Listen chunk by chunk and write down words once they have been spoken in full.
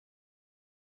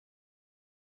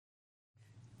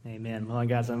Amen. Well,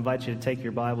 guys, I invite you to take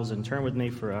your Bibles and turn with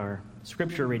me for our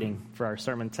scripture reading for our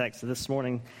sermon text this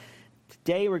morning.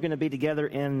 Today we're going to be together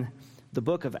in the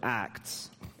book of Acts,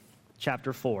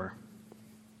 chapter 4.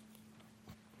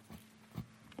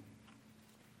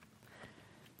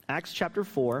 Acts chapter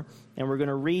 4, and we're going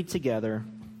to read together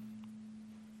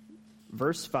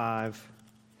verse 5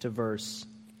 to verse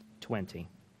 20.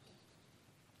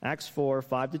 Acts 4,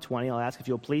 5 to 20. I'll ask if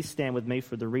you'll please stand with me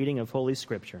for the reading of Holy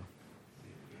Scripture.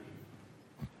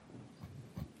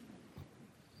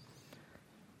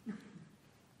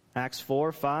 Acts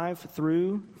 4, 5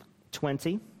 through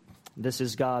 20. This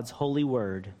is God's holy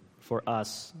word for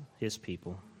us, his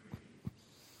people.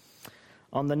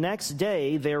 On the next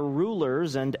day, their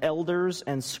rulers and elders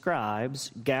and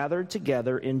scribes gathered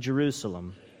together in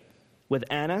Jerusalem with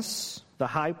Annas, the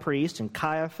high priest, and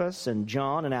Caiaphas, and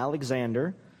John, and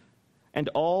Alexander, and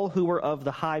all who were of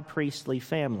the high priestly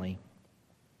family.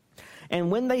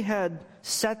 And when they had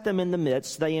set them in the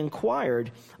midst, they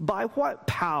inquired, "By what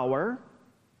power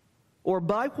or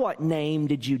by what name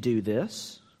did you do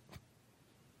this?"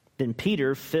 Then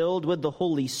Peter, filled with the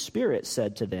Holy Spirit,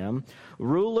 said to them,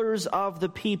 "Rulers of the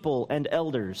people and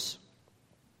elders,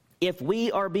 if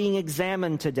we are being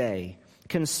examined today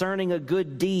concerning a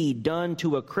good deed done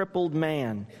to a crippled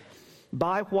man,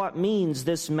 by what means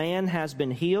this man has been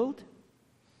healed,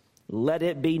 let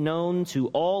it be known to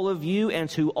all of you and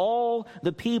to all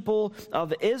the people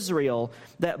of Israel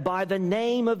that by the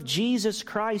name of Jesus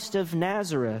Christ of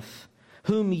Nazareth,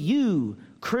 whom you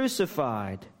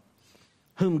crucified,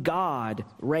 whom God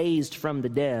raised from the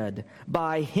dead,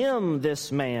 by him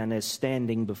this man is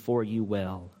standing before you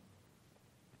well.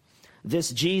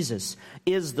 This Jesus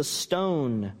is the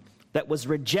stone that was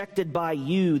rejected by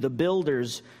you, the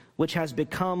builders, which has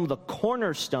become the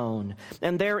cornerstone,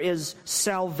 and there is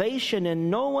salvation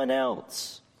in no one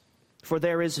else. For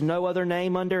there is no other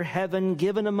name under heaven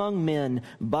given among men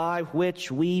by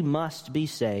which we must be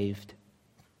saved."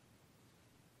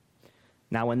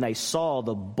 Now when they saw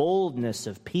the boldness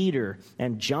of Peter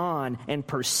and John and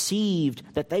perceived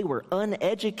that they were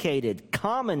uneducated,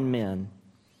 common men,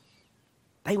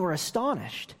 they were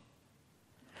astonished.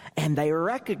 And they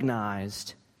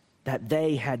recognized that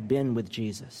they had been with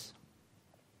Jesus.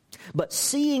 But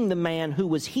seeing the man who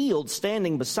was healed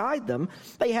standing beside them,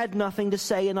 they had nothing to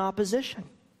say in opposition.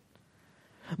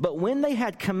 But when they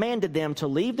had commanded them to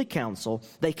leave the council,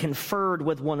 they conferred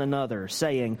with one another,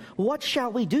 saying, "What shall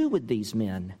we do with these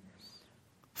men?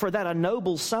 For that a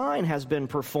noble sign has been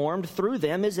performed through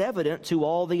them is evident to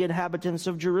all the inhabitants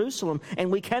of Jerusalem, and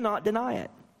we cannot deny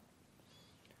it.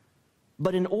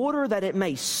 But in order that it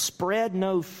may spread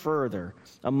no further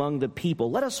among the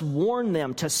people, let us warn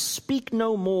them to speak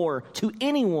no more to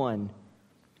anyone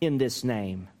in this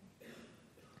name."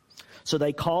 So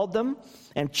they called them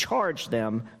and charged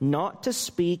them not to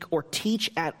speak or teach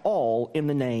at all in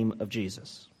the name of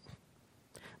Jesus.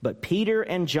 But Peter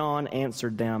and John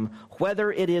answered them,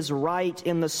 "Whether it is right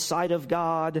in the sight of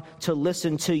God to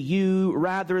listen to you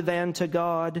rather than to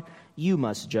God, you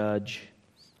must judge.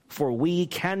 For we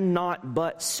cannot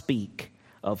but speak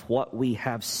of what we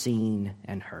have seen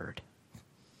and heard."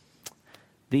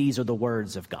 These are the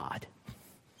words of God.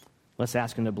 Let's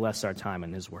ask him to bless our time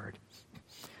in his word.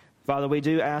 Father, we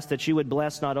do ask that you would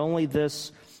bless not only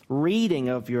this reading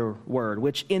of your word,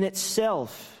 which in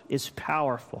itself is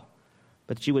powerful,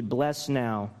 but that you would bless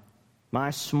now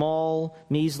my small,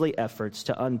 measly efforts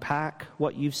to unpack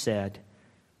what you've said,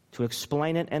 to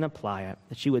explain it and apply it,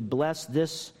 that you would bless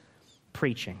this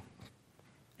preaching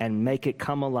and make it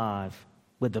come alive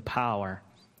with the power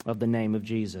of the name of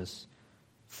Jesus.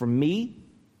 For me,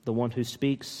 the one who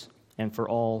speaks, and for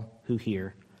all who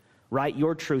hear. Write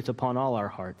your truth upon all our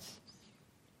hearts.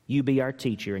 You be our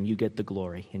teacher, and you get the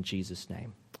glory. In Jesus'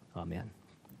 name, amen.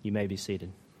 You may be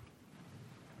seated.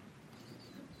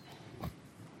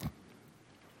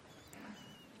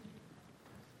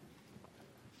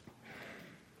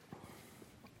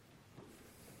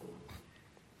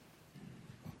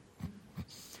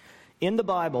 In the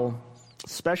Bible,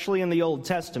 especially in the Old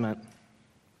Testament,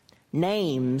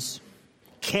 names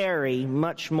carry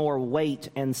much more weight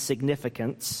and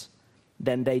significance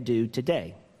than they do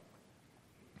today.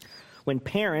 When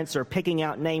parents are picking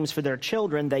out names for their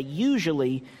children, they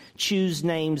usually choose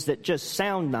names that just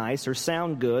sound nice or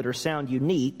sound good or sound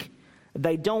unique.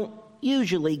 They don't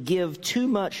usually give too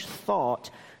much thought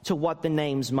to what the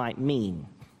names might mean.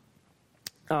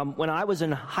 When I was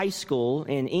in high school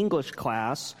in English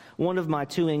class, one of my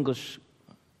two English,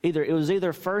 it was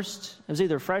either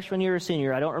freshman year or senior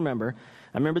year, I don't remember.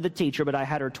 I remember the teacher, but I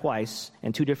had her twice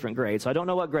in two different grades, so I don't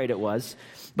know what grade it was.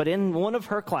 But in one of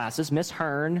her classes, Miss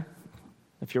Hearn,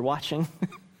 if you're watching,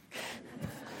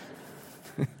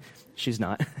 She's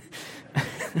not.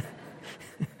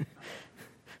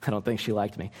 I don't think she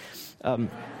liked me.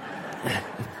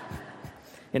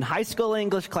 In high school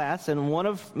English class, in one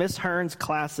of Miss Hearn's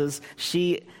classes,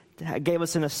 she gave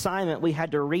us an assignment. We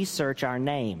had to research our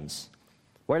names.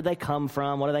 Where did they come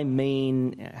from? What do they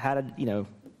mean? How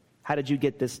did you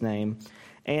get this name?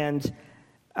 And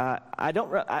I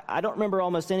don't remember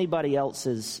almost anybody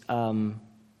else's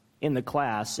in the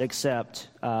class, except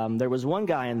there was one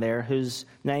guy in there whose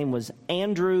name was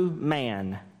Andrew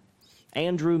Mann.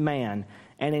 Andrew Mann.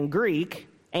 And in Greek,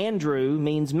 Andrew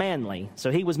means manly. So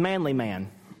he was Manly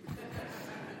Man,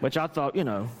 which I thought,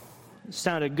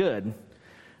 sounded good.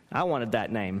 I wanted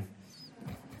that name.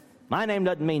 My name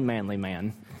doesn't mean Manly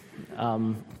Man.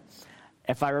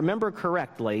 If I remember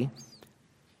correctly,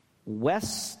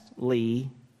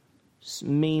 Wesley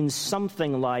means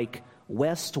something like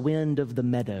west wind of the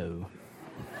meadow.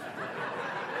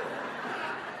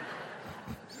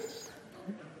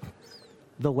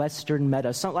 The western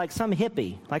meadow. Like some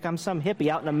hippie. Like I'm some hippie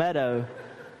out in a meadow.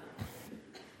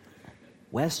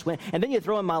 West wind. And then you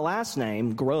throw in my last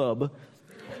name, Grubb.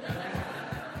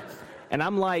 And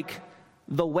I'm like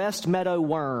the West Meadow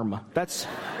Worm. That's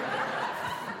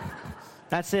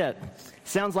it.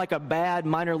 Sounds like a bad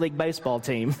minor league baseball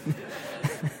team.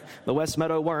 The West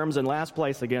Meadow Worms in last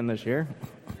place again this year.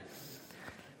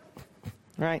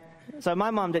 Right? So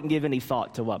my mom didn't give any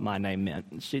thought to what my name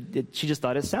meant. She just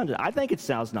thought it sounded. I think it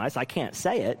sounds nice. I can't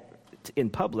say it in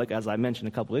public, as I mentioned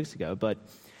a couple weeks ago, but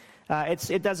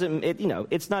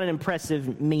it's not an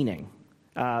impressive meaning.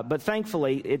 But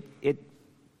thankfully,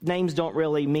 names don't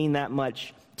really mean that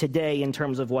much today in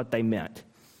terms of what they meant,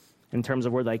 in terms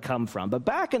of where they come from. But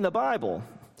back in the Bible,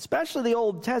 especially the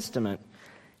Old Testament,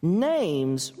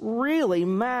 names really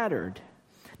mattered.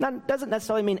 Now, it doesn't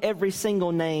necessarily mean every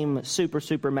single name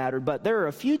super mattered, but there are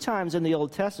a few times in the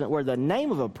Old Testament where the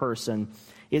name of a person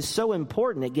is so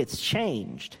important it gets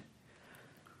changed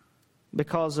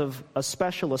because of a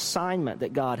special assignment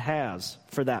that God has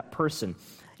for that person.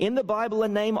 In the Bible, a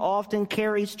name often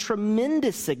carries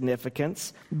tremendous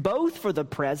significance, both for the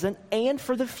present and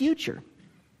for the future.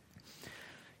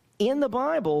 In the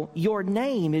Bible, your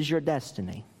name is your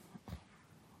destiny.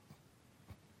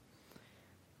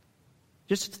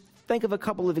 Just think of a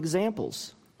couple of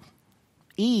examples.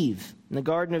 Eve in the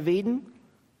Garden of Eden,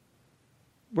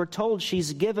 we're told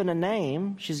she's given a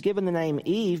name. She's given the name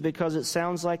Eve because it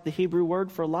sounds like the Hebrew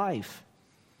word for life.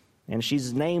 And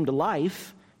she's named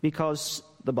life because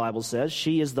the Bible says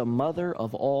she is the mother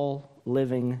of all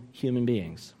living human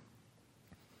beings.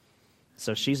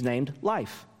 So she's named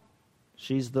life.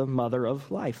 She's the mother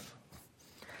of life.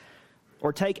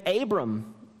 Or take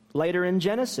Abram later in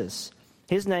Genesis.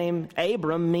 His name,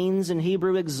 Abram, means in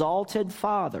Hebrew, exalted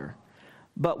father.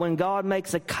 But when God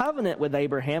makes a covenant with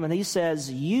Abraham and he says,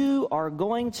 you are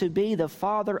going to be the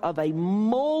father of a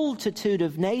multitude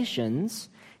of nations,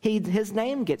 his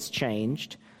name gets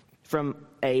changed from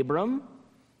Abram,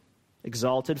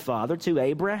 exalted father, to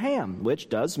Abraham, which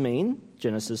does mean,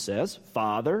 Genesis says,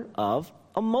 father of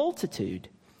a multitude.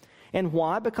 And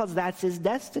why? Because that's his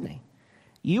destiny.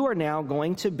 You are now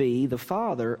going to be the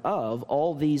father of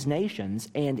all these nations,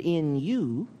 and in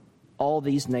you, all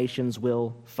these nations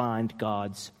will find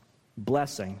God's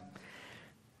blessing.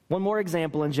 One more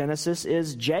example in Genesis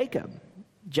is Jacob.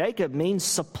 Jacob means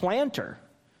supplanter.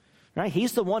 Right?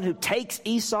 He's the one who takes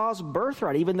Esau's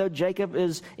birthright. Even though Jacob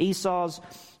is Esau's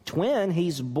twin,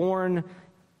 he's born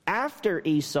after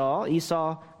Esau.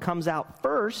 Esau comes out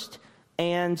first,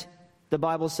 and the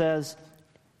Bible says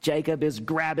Jacob is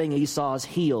grabbing Esau's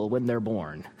heel when they're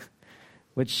born,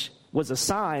 which was a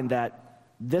sign that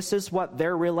this is what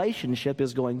their relationship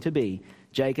is going to be.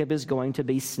 Jacob is going to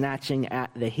be snatching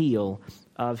at the heel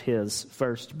of his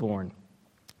firstborn,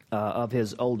 of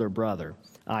his older brother,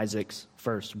 Isaac's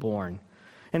firstborn.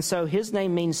 And so his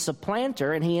name means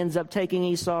supplanter, and he ends up taking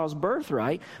Esau's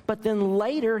birthright. But then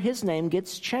later his name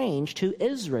gets changed to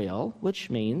Israel, which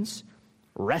means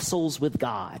wrestles with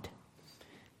God.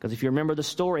 Because if you remember the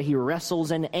story, he wrestles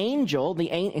an angel,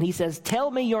 and he says, tell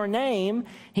me your name.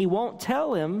 He won't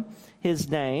tell him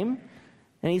his name.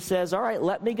 And he says, all right,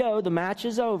 let me go. The match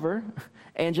is over.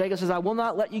 And Jacob says, I will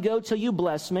not let you go till you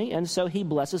bless me. And so he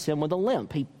blesses him with a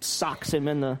limp. He socks him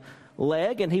in the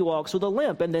leg, and he walks with a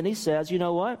limp. And then he says, you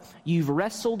know what? You've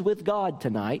wrestled with God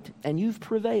tonight, and you've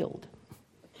prevailed.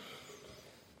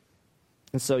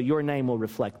 And so your name will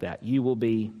reflect that. You will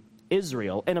be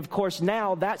Israel. And of course,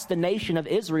 now that's the nation of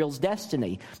Israel's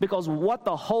destiny, because what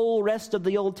the whole rest of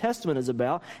the Old Testament is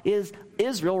about is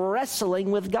Israel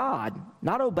wrestling with God,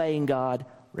 not obeying God,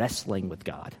 wrestling with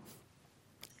God.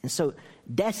 And so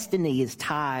destiny is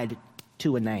tied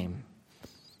to a name.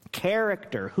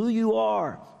 Character, who you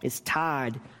are, is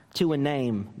tied to a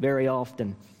name very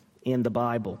often in the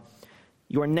Bible.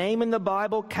 Your name in the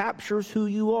Bible captures who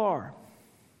you are,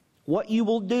 what you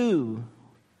will do,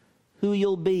 who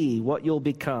you'll be, what you'll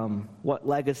become, what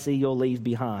legacy you'll leave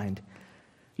behind.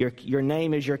 Your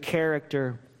name is your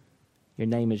character. Your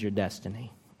name is your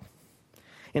destiny.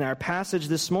 In our passage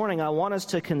this morning, I want us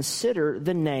to consider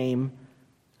the name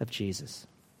of Jesus.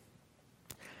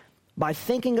 By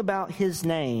thinking about his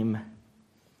name,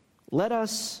 let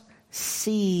us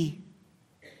see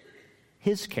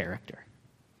his character,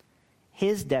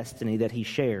 his destiny that he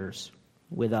shares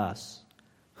with us,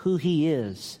 who he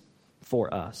is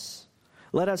for us.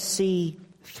 Let us see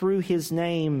through his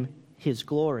name his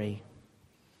glory,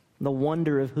 the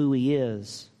wonder of who he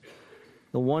is,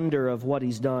 the wonder of what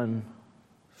he's done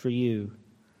for you.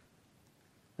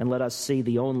 And let us see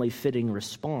the only fitting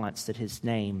response that his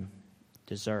name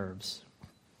deserves.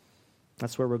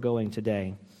 That's where we're going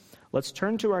today. Let's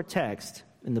turn to our text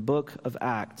in the book of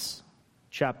Acts,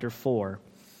 chapter 4.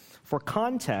 For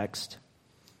context,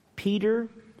 Peter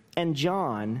and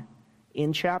John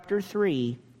in chapter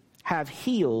 3 have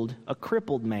healed a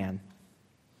crippled man.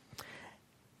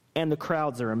 And the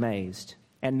crowds are amazed.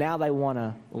 And now they want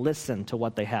to listen to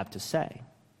what they have to say.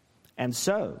 And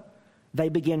so they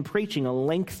begin preaching a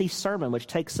lengthy sermon which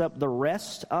takes up the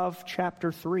rest of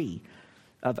chapter 3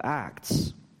 of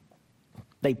Acts.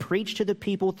 They preach to the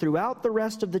people throughout the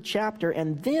rest of the chapter,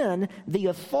 and then the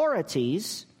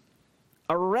authorities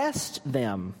arrest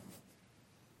them,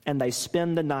 and they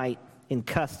spend the night in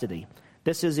custody.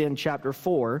 This is in chapter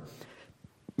 4,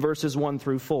 verses 1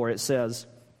 through 4. It says,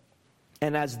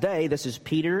 "And as they," this is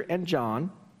Peter and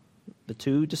John, the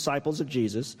two disciples of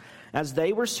Jesus, "as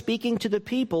they were speaking to the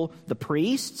people, the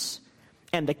priests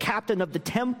and the captain of the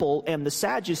temple and the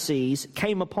Sadducees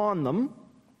came upon them,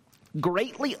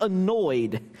 greatly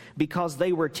annoyed because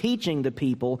they were teaching the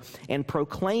people and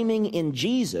proclaiming in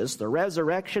Jesus the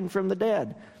resurrection from the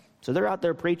dead." So they're out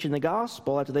there preaching the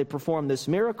gospel after they perform this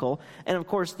miracle. And of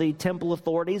course, the temple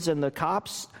authorities and the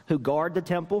cops who guard the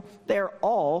temple, they're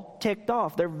all ticked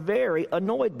off. They're very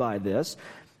annoyed by this.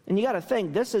 And you got to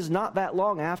think, this is not that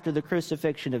long after the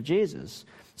crucifixion of Jesus.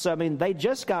 So, I mean, they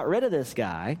just got rid of this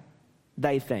guy,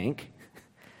 they think.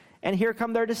 And here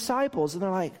come their disciples, and they're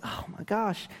like, oh my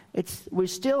gosh, we're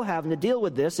still having to deal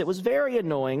with this. It was very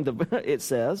annoying, it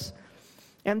says.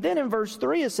 And then in verse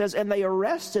 3 it says, "And they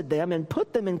arrested them and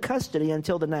put them in custody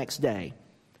until the next day,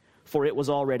 for it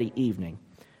was already evening.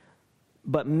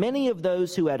 But many of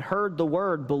those who had heard the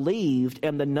word believed,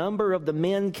 and the number of the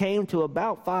men came to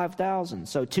about 5,000.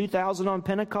 So 2,000 on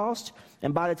Pentecost,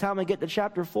 and by the time we get to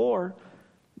chapter 4,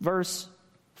 verse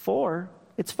 4,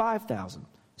 it's 5,000.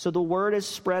 So the word is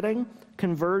spreading,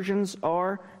 conversions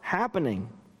are happening.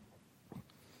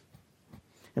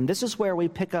 And this is where we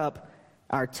pick up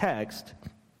our text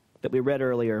that we read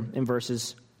earlier in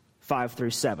verses 5 through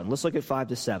 7. Let's look at 5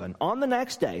 to 7. On the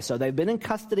next day, so they've been in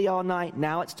custody all night,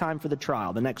 now it's time for the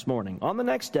trial the next morning. On the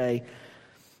next day,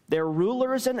 their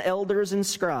rulers and elders and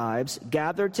scribes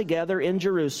gathered together in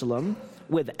Jerusalem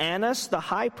with Annas the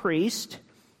high priest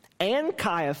and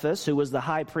Caiaphas, who was the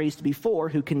high priest before,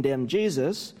 who condemned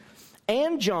Jesus,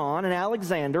 and John and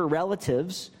Alexander,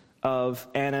 relatives of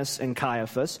Annas and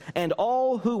Caiaphas, and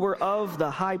all who were of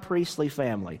the high priestly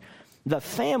family. The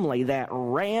family that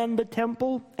ran the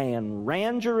temple and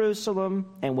ran Jerusalem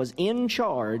and was in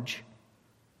charge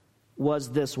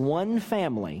was this one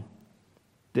family.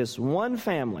 This one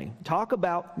family. Talk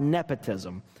about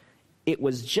nepotism. It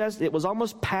was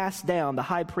almost passed down. The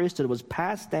high priesthood was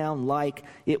passed down like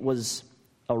it was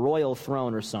a royal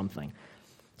throne or something.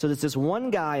 So there's this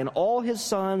one guy, and all his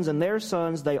sons and their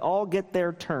sons, they all get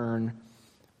their turn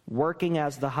working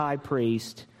as the high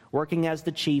priest, working as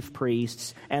the chief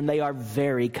priests, and they are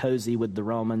very cozy with the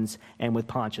Romans and with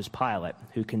Pontius Pilate,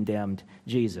 who condemned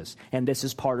Jesus. And this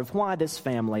is part of why this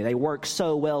family, they work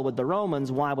so well with the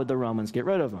Romans. Why would the Romans get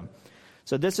rid of them?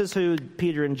 So this is who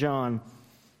Peter and John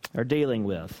are dealing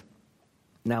with.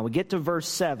 Now we get to verse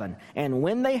 7. And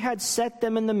when they had set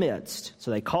them in the midst,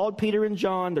 so they called Peter and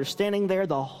John, they're standing there,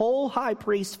 the whole high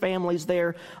priest family's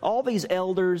there, all these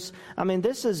elders. I mean,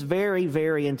 this is very,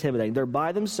 very intimidating. They're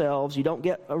by themselves. You don't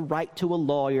get a right to a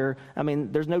lawyer. I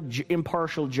mean, there's no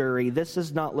impartial jury. This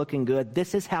is not looking good.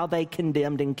 This is how they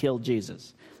condemned and killed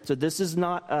Jesus. So this is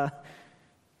not a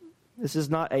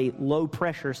low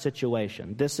pressure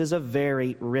situation. This is a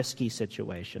very risky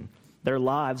situation. Their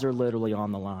lives are literally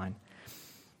on the line.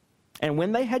 And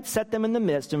when they had set them in the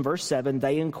midst, in verse 7,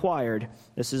 they inquired.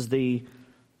 This is the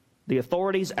The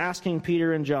authorities asking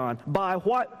Peter and John, by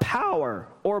what power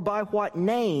or by what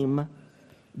name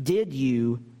did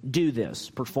you do this,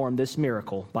 perform this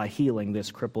miracle by healing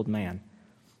this crippled man?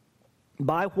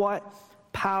 By what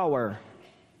power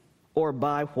or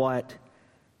by what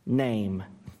name?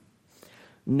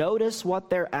 Notice what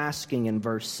they're asking in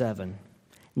verse 7.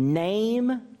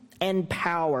 Name and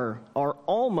power are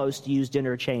almost used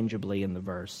interchangeably in the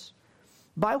verse.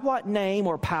 By what name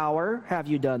or power have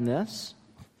you done this?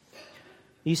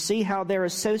 You see how they're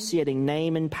associating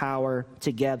name and power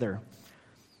together.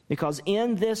 Because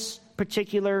in this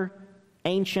particular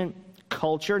ancient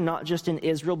culture, not just in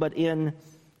Israel, but in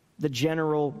the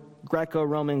general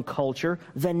Greco-Roman culture,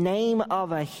 the name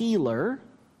of a healer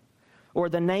or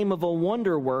the name of a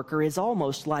wonder worker is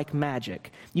almost like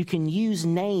magic. You can use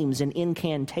names and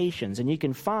incantations, and you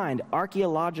can find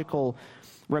archaeological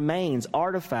remains,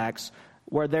 artifacts,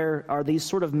 where there are these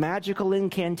sort of magical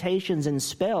incantations and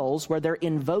spells where they're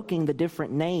invoking the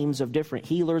different names of different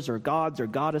healers or gods or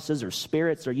goddesses or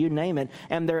spirits or you name it,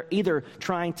 and they're either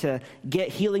trying to get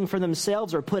healing for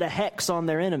themselves or put a hex on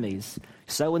their enemies.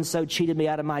 So-and-so cheated me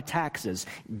out of my taxes.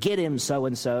 Get him,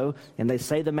 so-and-so. And they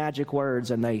say the magic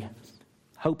words, and they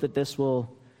hope that this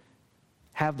will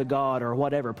have the god or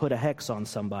whatever put a hex on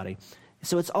somebody.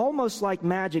 So it's almost like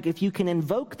magic. If you can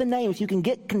invoke the name, if you can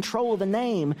get control of the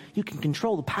name, you can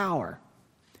control the power.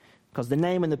 Because the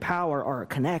name and the power are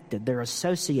connected. They're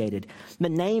associated. The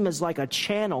name is like a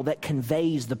channel that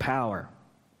conveys the power.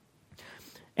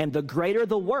 And the greater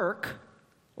the work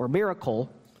or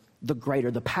miracle, the greater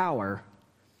the power.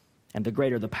 And the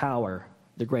greater the power,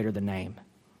 the greater the name.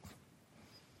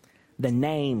 The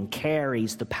name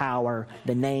carries the power.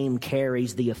 The name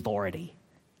carries the authority.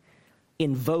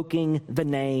 Invoking the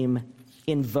name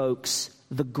invokes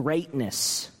the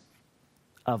greatness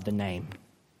of the name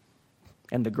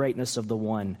and the greatness of the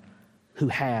one who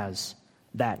has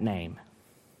that name.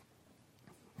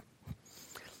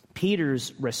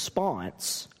 Peter's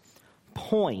response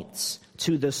points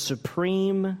to the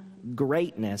supreme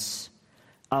greatness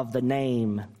of the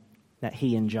name that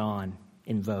he and John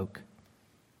invoke.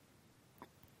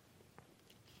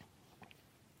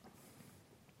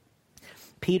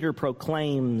 Peter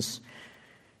proclaims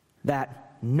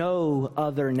that no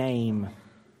other name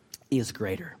is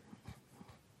greater.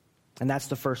 And that's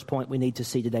the first point we need to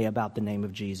see today about the name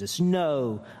of Jesus.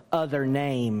 No other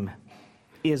name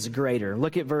is greater.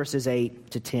 Look at verses 8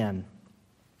 to 10.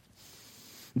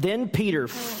 Then Peter,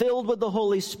 filled with the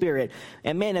Holy Spirit.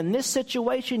 And man, in this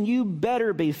situation, you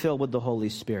better be filled with the Holy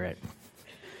Spirit.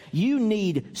 You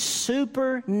need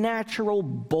supernatural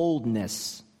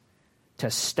boldness to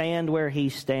stand where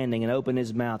he's standing and open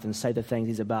his mouth and say the things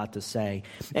he's about to say.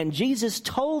 And Jesus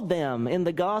told them in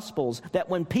the Gospels that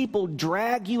when people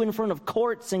drag you in front of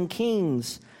courts and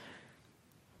kings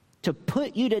to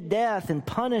put you to death and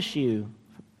punish you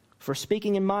for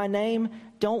speaking in my name,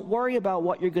 don't worry about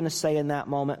what you're going to say in that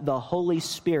moment. The Holy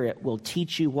Spirit will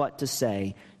teach you what to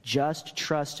say. Just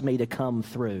trust me to come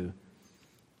through.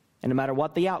 And no matter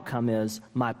what the outcome is,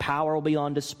 my power will be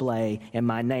on display, and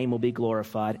my name will be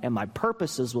glorified, and my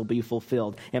purposes will be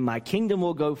fulfilled, and my kingdom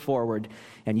will go forward,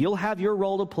 and you'll have your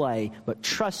role to play, but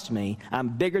trust me, I'm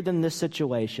bigger than this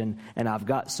situation, and I've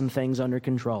got some things under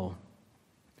control.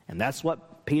 And that's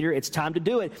what Peter, it's time to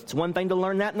do it. It's one thing to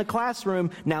learn that in the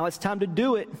classroom. Now it's time to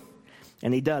do it.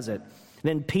 And he does it.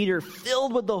 Then Peter,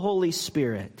 filled with the Holy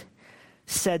Spirit,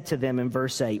 said to them in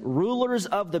verse 8, rulers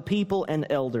of the people and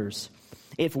elders,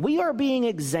 if we are being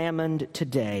examined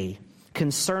today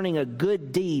concerning a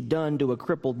good deed done to a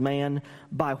crippled man,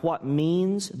 by what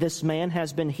means this man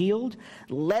has been healed,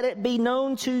 let it be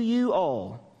known to you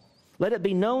all. Let it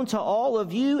be known to all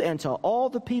of you and to all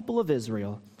the people of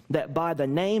Israel that by the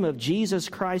name of Jesus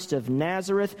Christ of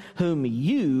Nazareth, whom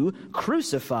you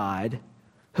crucified,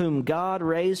 whom God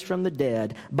raised from the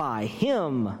dead, by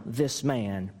him this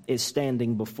man is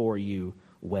standing before you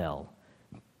well.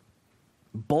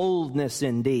 Boldness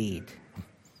indeed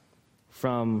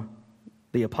from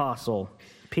the Apostle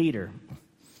Peter.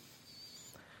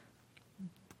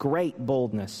 Great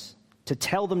boldness to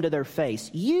tell them to their face,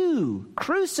 you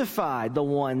crucified the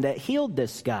one that healed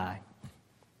this guy.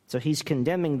 So he's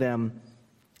condemning them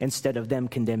instead of them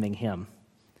condemning him.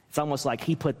 It's almost like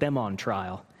he put them on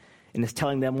trial and is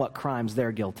telling them what crimes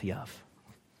they're guilty of.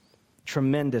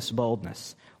 Tremendous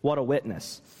boldness. What a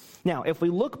witness. Now, if we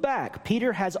look back,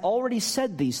 Peter has already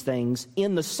said these things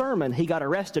in the sermon he got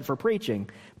arrested for preaching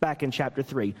back in chapter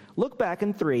 3. Look back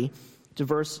in 3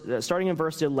 to starting in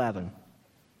verse 11.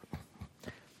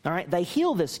 All right, they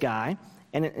heal this guy,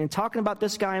 And in talking about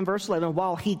this guy in verse 11,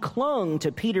 while he clung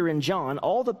to Peter and John,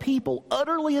 all the people,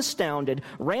 utterly astounded,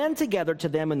 ran together to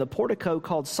them in the portico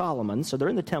called Solomon. So they're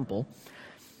in the temple.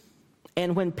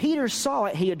 And when Peter saw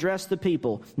it, he addressed the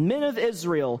people, "Men of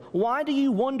Israel, why do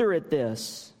you wonder at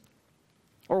this?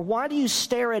 Or why do you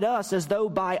stare at us as though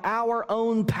by our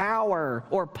own power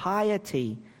or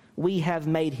piety we have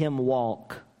made him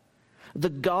walk? The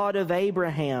God of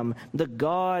Abraham, the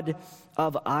God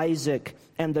of Isaac,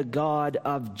 and the God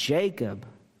of Jacob,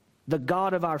 the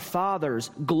God of our fathers,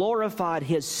 glorified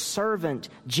his servant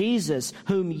Jesus,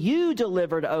 whom you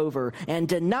delivered over and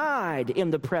denied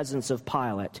in the presence of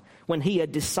Pilate when he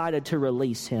had decided to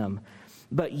release him.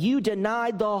 But you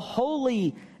denied the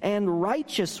holy and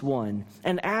righteous one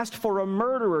and asked for a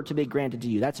murderer to be granted to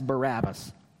you." That's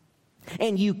Barabbas.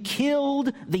 "And you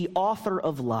killed the author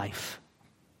of life."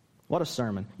 What a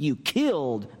sermon. "You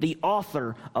killed the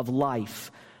author of life,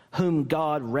 whom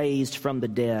God raised from the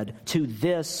dead. To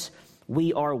this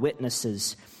we are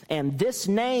witnesses. And this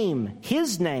name,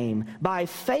 his name, by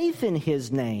faith in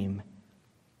his name,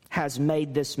 has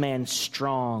made this man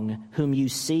strong, whom you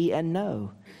see and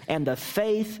know. And the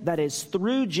faith that is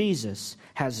through Jesus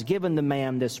has given the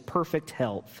man this perfect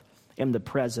health in the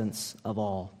presence of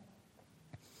all."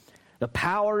 The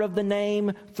power of the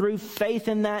name, through faith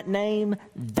in that name,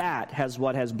 that has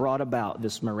what has brought about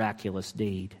this miraculous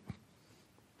deed.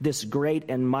 This great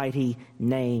and mighty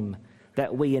name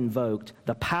that we invoked.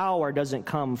 The power doesn't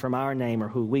come from our name or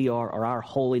who we are or our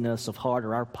holiness of heart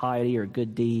or our piety or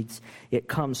good deeds. It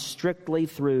comes strictly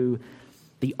through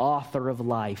the author of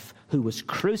life, who was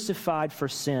crucified for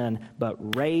sin,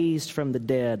 but raised from the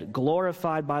dead,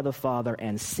 glorified by the Father,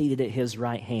 and seated at his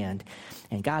right hand.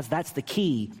 And guys, that's the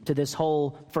key to this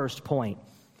whole first point.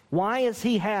 Why does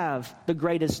he have the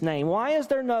greatest name? Why is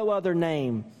there no other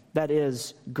name that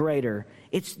is greater?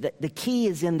 It's the key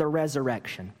is in the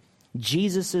resurrection.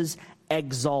 Jesus'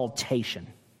 exaltation.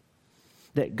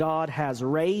 That God has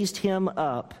raised him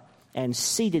up and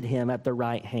seated him at the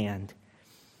right hand.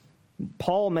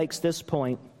 Paul makes this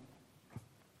point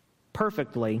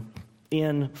perfectly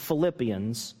in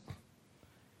Philippians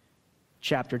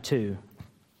chapter 2,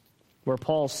 where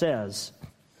Paul says,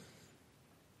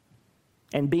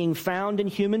 "And being found in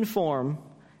human form,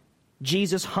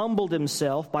 Jesus humbled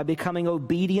himself by becoming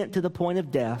obedient to the point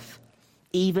of death,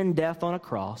 even death on a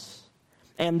cross.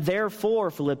 And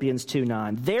therefore," Philippians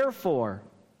 2:9, "therefore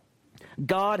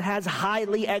God has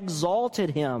highly exalted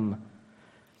him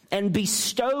and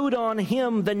bestowed on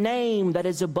him the name that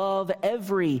is above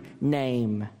every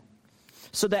name,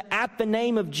 so that at the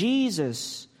name of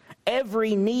Jesus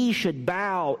every knee should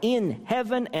bow in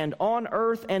heaven and on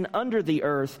earth and under the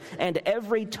earth, and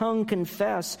every tongue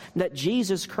confess that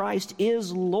Jesus Christ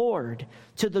is Lord,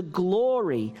 to the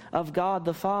glory of God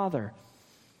the Father."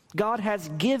 God has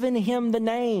given him the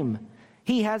name.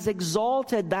 He has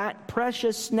exalted that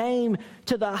precious name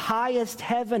to the highest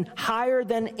heaven, higher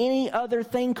than any other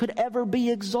thing could ever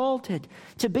be exalted,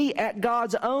 to be at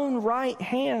God's own right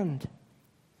hand.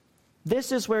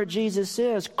 This is where Jesus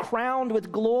is, crowned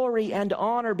with glory and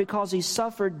honor because he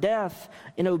suffered death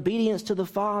in obedience to the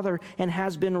Father and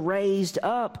has been raised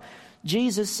up.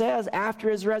 Jesus says after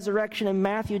his resurrection in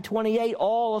Matthew 28,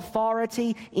 "All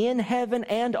authority in heaven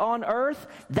and on earth,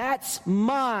 that's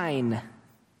mine."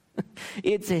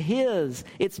 It's his.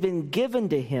 It's been given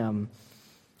to him.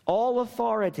 All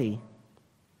authority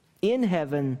in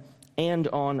heaven and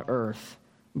on earth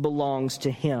belongs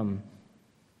to him.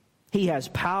 He has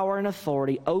power and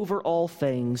authority over all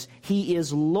things. He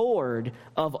is Lord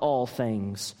of all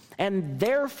things. And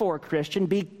therefore, Christian,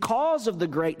 because of the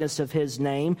greatness of his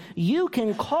name, you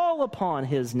can call upon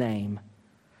his name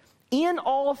in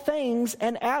all things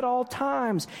and at all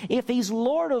times. If he's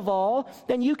Lord of all,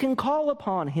 then you can call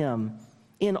upon him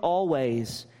in all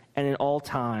ways and in all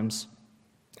times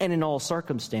and in all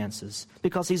circumstances.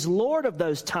 Because he's Lord of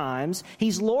those times,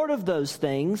 he's Lord of those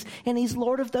things, and he's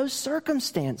Lord of those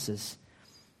circumstances.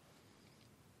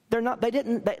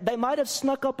 They might have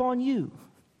snuck up on you.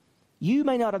 You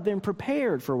may not have been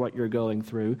prepared for what you're going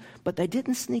through, but they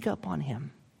didn't sneak up on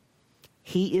him.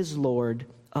 He is Lord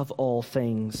of all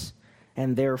things.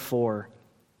 And therefore,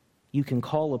 you can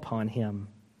call upon him.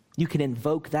 You can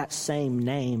invoke that same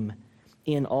name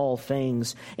in all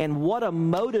things. And what a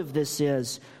motive this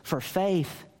is for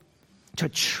faith. To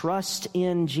trust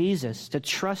in Jesus, to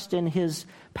trust in his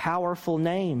powerful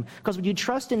name. Because when you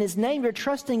trust in his name, you're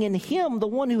trusting in him, the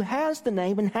one who has the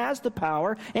name and has the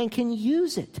power and can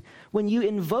use it. When you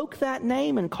invoke that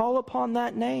name and call upon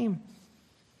that name,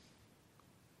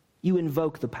 you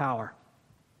invoke the power.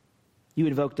 You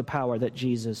invoke the power that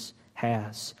Jesus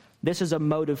has. This is a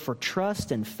motive for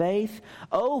trust and faith.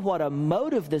 Oh, what a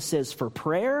motive this is for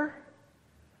prayer.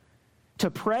 To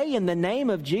pray in the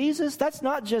name of Jesus, that's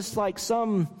not just like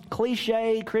some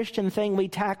cliche Christian thing we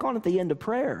tack on at the end of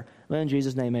prayer. Well, in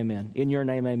Jesus' name, amen. In your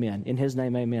name, amen. In his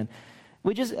name, amen.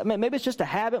 Maybe it's just a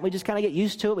habit. We just kind of get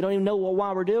used to it. We don't even know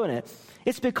why we're doing it.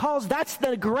 It's because that's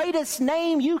the greatest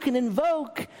name you can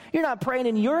invoke. You're not praying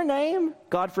in your name.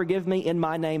 God, forgive me. In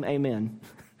my name, amen.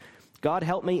 God,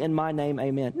 help me. In my name,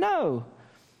 amen. No.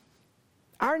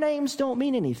 Our names don't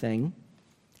mean anything.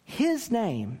 His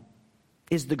name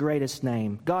is the greatest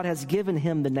name. God has given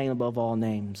him the name above all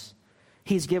names.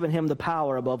 He's given him the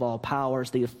power above all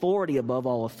powers, the authority above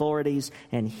all authorities,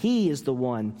 and he is the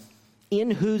one in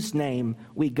whose name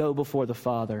we go before the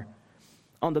Father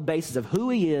on the basis of who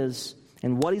he is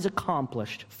and what he's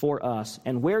accomplished for us.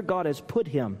 And where God has put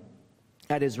him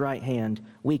at his right hand,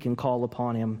 we can call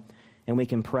upon him and we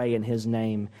can pray in his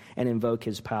name and invoke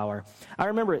his power. I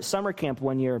remember at summer camp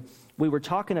one year, we were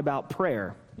talking about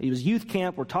prayer. It was youth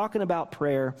camp. We're talking about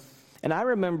prayer. And I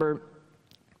remember,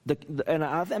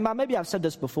 maybe I've said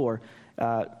this before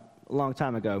a long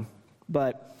time ago,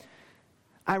 but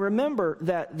I remember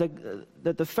that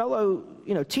the fellow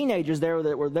teenagers there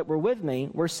that were with me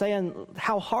were saying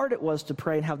how hard it was to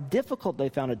pray and how difficult they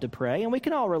found it to pray. And we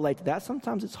can all relate to that.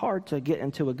 Sometimes it's hard to get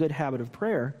into a good habit of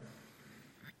prayer.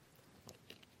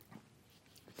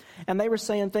 And they were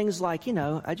saying things like,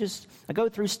 I go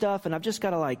through stuff and I've just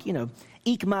got to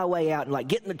eke my way out and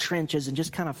get in the trenches and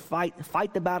just kind of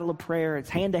fight the battle of prayer. It's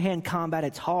hand-to-hand combat.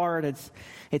 It's hard.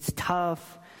 It's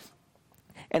tough.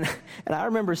 And I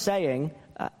remember saying,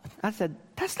 I said,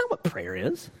 that's not what prayer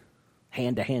is.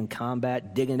 Hand-to-hand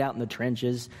combat, digging it out in the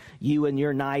trenches, you and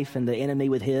your knife and the enemy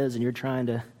with his, and you're trying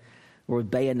to, or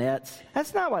with bayonets.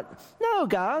 That's not what, no,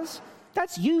 guys.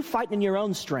 That's you fighting in your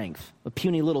own strength, a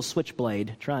puny little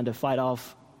switchblade trying to fight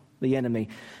off the enemy.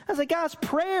 I was like, guys,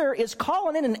 prayer is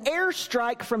calling in an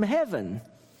airstrike from heaven.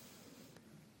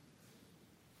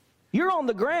 You're on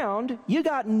the ground. You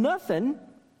got nothing.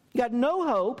 You got no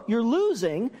hope. You're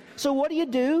losing. So what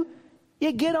do?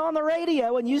 You get on the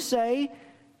radio and you say,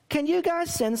 can you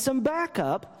guys send some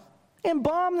backup and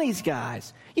bomb these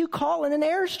guys? You call in an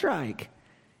airstrike.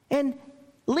 And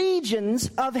legions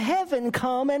of heaven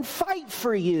come and fight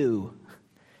for you.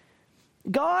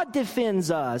 God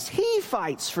defends us. He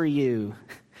fights for you.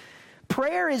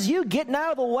 Prayer is you getting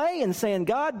out of the way and saying,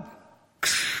 God,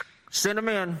 send them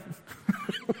in.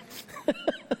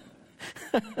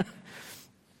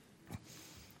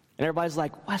 And everybody's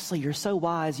like, Wesley, you're so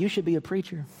wise. You should be a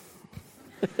preacher.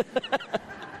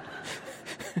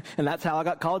 And that's how I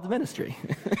got called to ministry.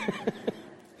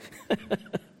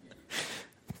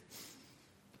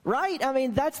 Right? I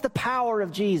mean, that's the power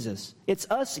of Jesus. It's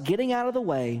us getting out of the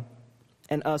way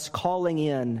and us calling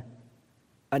in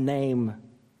a name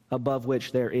above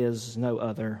which there is no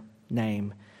other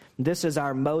name. This is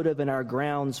our motive and our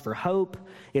grounds for hope.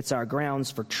 It's our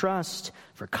grounds for trust,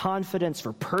 for confidence,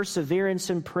 for perseverance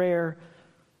in prayer.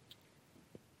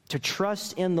 To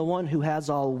trust in the one who has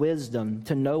all wisdom,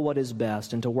 to know what is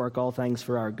best, and to work all things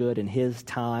for our good in his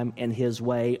time and his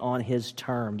way on his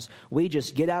terms. We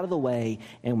just get out of the way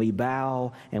and we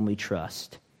bow and we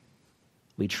trust.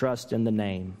 We trust in the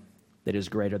name that is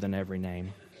greater than every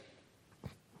name.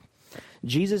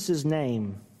 Jesus'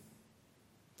 name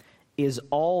is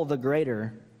all the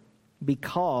greater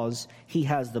because he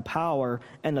has the power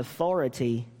and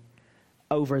authority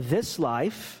over this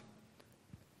life,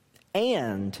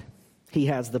 and he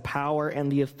has the power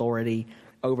and the authority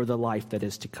over the life that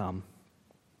is to come.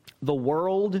 The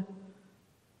world,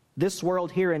 this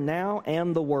world here and now,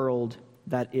 and the world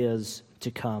that is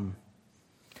to come.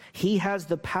 He has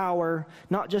the power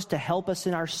not just to help us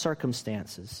in our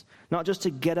circumstances, not just to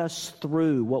get us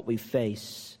through what we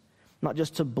face, not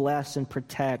just to bless and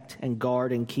protect and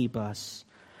guard and keep us,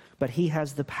 but he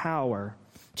has the power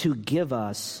to give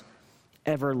us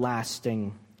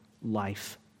everlasting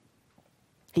life.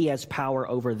 He has power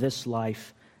over this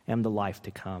life and the life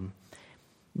to come.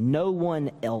 No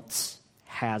one else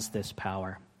has this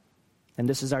power. And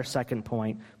this is our second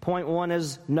point. Point one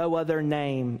is no other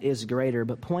name is greater.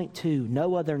 But point two,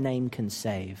 no other name can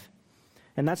save.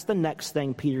 And that's the next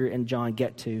thing Peter and John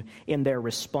get to in their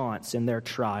response, in their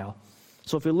trial.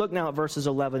 So if we look now at verses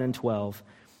 11 and 12,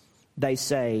 they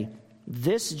say,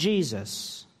 this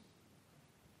Jesus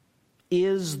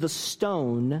is the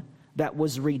stone that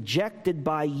was rejected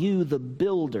by you, the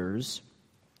builders,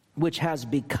 which has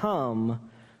become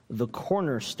the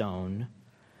cornerstone.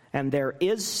 And there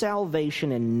is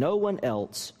salvation in no one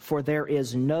else, for there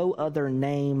is no other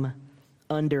name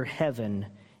under heaven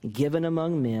given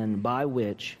among men by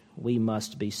which we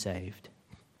must be saved.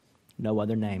 No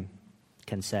other name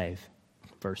can save.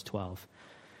 Verse 12.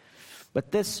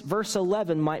 But this verse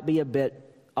 11 might be a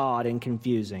bit odd and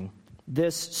confusing.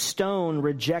 This stone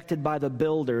rejected by the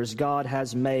builders, God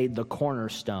has made the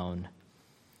cornerstone.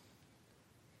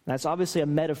 That's obviously a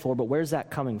metaphor, but where's that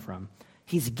coming from?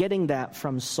 He's getting that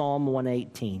from Psalm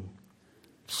 118.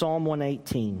 Psalm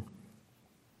 118,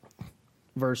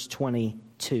 verse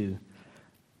 22.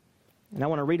 And I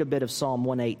want to read a bit of Psalm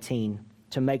 118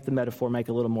 to make the metaphor make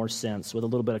a little more sense with a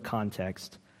little bit of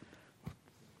context.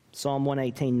 Psalm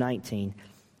 118:19.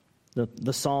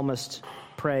 The psalmist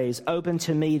prays, "Open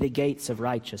to me the gates of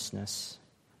righteousness,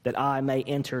 that I may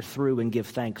enter through and give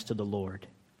thanks to the Lord.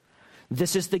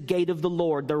 This is the gate of the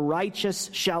Lord. The righteous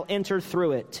shall enter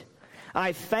through it.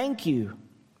 I thank you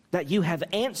that you have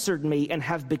answered me and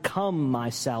have become my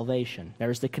salvation."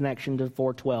 There's the connection to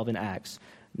 4:12 in Acts.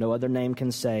 No other name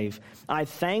can save. I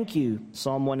thank you,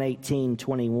 Psalm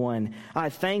 118:21. I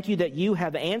thank you that you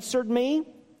have answered me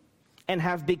and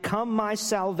have become my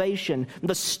salvation.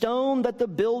 The stone that the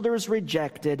builders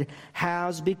rejected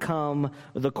has become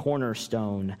the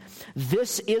cornerstone.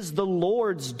 This is the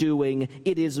Lord's doing.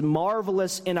 It is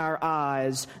marvelous in our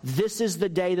eyes. This is the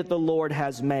day that the Lord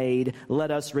has made.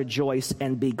 Let us rejoice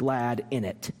and be glad in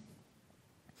it.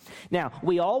 Now,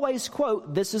 we always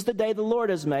quote, "This is the day the Lord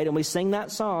has made," and we sing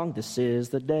that song, "This is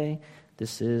the day,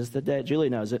 this is the day." Julie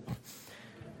knows it.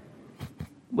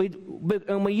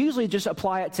 And we usually just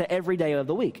apply it to every day of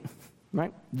the week,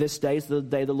 right? This day is the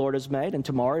day the Lord has made, and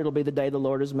tomorrow it'll be the day the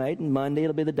Lord has made, and Monday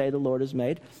it'll be the day the Lord has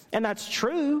made. And that's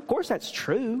true. Of course, that's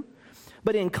true.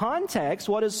 But in context,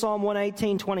 what does Psalm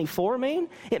 118:24 mean?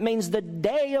 It means the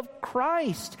day of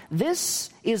Christ. This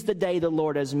is the day the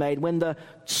Lord has made, when the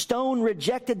stone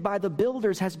rejected by the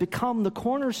builders has become the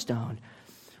cornerstone.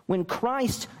 When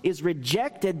Christ is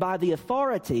rejected by the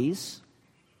authorities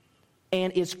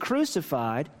and is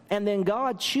crucified, and then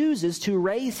God chooses to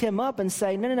raise him up and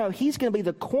say, no, he's going to be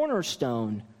the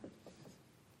cornerstone.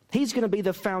 He's going to be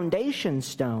the foundation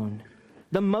stone,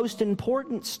 the most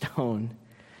important stone.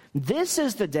 This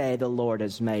is the day the Lord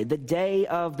has made, the day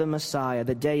of the Messiah,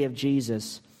 the day of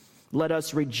Jesus. Let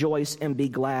us rejoice and be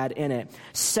glad in it.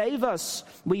 Save us,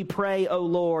 we pray, O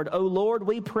Lord. O Lord,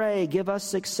 we pray, give us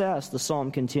success. The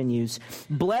psalm continues.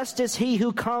 Blessed is he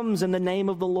who comes in the name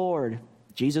of the Lord.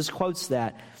 Jesus quotes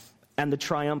that, and the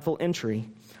triumphal entry.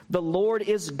 The Lord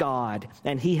is God,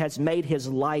 and he has made his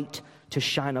light to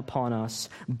shine upon us.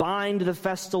 Bind the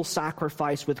festal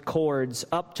sacrifice with cords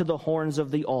up to the horns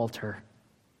of the altar.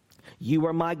 You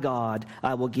are my God,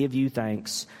 I will give you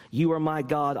thanks. You are my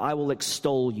God, I will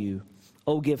extol you.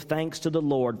 Oh, give thanks to the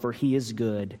Lord, for he is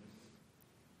good.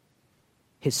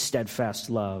 His steadfast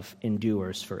love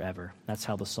endures forever. That's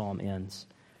how the psalm ends.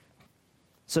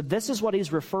 So this is what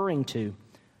he's referring to.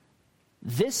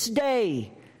 This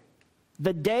day,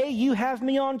 the day you have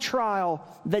me on trial,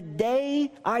 the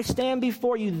day I stand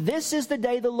before you, this is the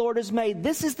day the Lord has made.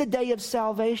 This is the day of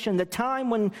salvation, the time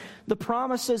when the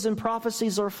promises and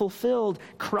prophecies are fulfilled.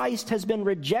 Christ has been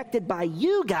rejected by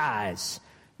you guys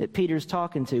that Peter's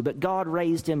talking to, but God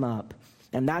raised him up.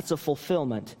 And that's a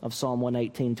fulfillment of Psalm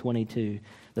 118:22.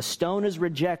 The stone is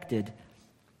rejected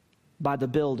by the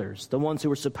builders, the ones who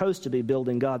were supposed to be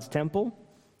building God's temple,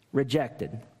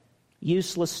 rejected.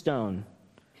 Useless stone.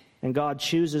 And God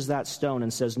chooses that stone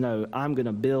and says, no, I'm going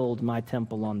to build my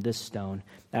temple on this stone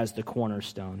as the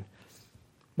cornerstone.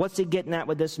 What's he getting at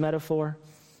with this metaphor?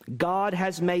 God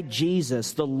has made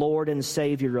Jesus the Lord and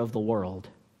Savior of the world.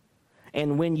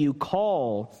 And when you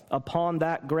call upon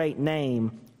that great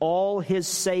name, all his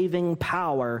saving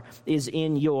power is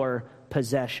in your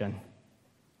possession.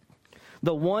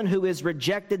 The one who is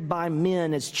rejected by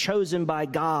men is chosen by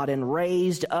God and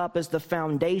raised up as the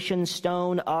foundation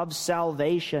stone of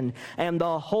salvation. And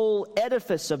the whole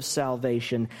edifice of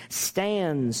salvation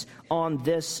stands on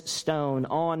this stone,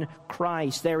 on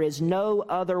Christ. There is no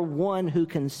other one who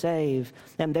can save,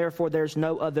 and therefore there's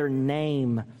no other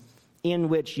name in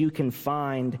which you can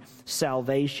find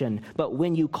salvation. But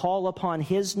when you call upon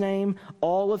his name,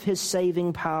 all of his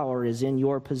saving power is in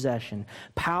your possession.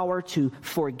 Power to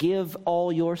forgive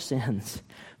all your sins.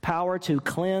 Power to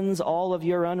cleanse all of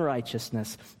your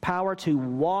unrighteousness. Power to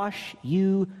wash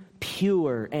you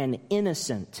pure and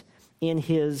innocent in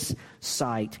his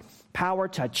sight. Power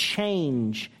to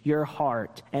change your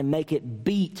heart and make it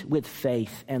beat with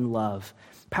faith and love.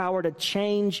 Power to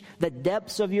change the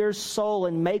depths of your soul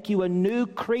and make you a new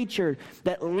creature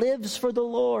that lives for the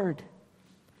Lord,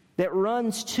 that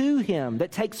runs to him,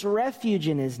 that takes refuge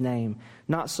in his name,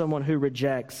 not someone who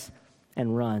rejects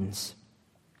and runs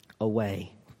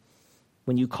away.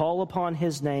 When you call upon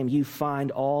his name, you find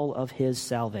all of his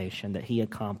salvation that he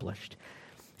accomplished.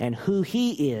 and who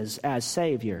he is as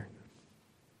Savior,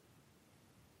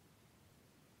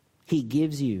 he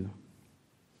gives you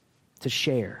to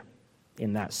share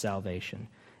in that salvation.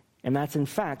 And that's in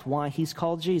fact why he's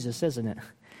called Jesus, isn't it?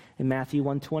 In Matthew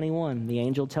 1:21, the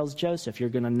angel tells Joseph, you're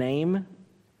going to name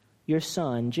your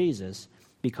son Jesus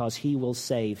because he will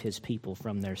save his people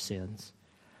from their sins.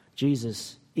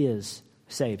 Jesus is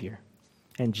Savior,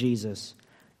 and Jesus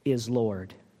is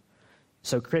Lord.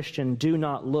 So, Christian, do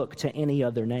not look to any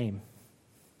other name.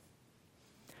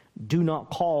 Do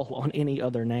not call on any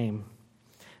other name.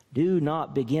 Do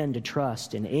not begin to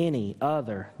trust in any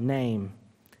other name,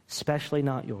 especially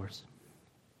not yours.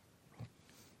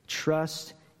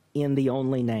 Trust in the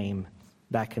only name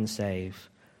that can save.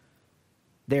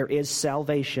 There is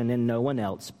salvation in no one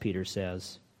else, Peter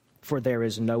says, for there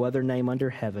is no other name under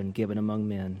heaven given among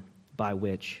men by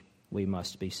which we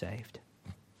must be saved.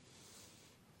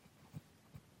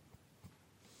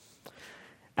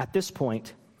 At this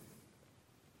point,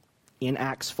 in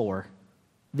Acts 4,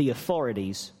 the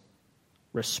authorities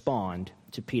respond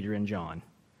to Peter and John.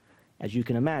 As you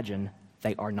can imagine,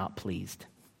 they are not pleased.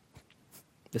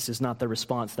 This is not the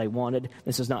response they wanted.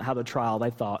 This is not how the trial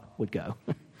they thought would go.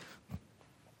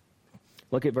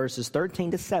 Look at verses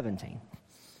 13 to 17.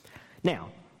 Now,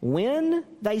 when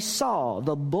they saw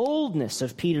the boldness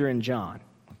of Peter and John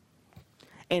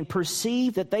and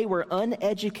perceived that they were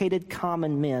uneducated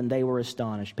common men, they were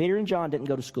astonished. Peter and John didn't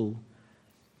go to school.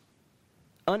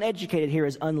 Uneducated here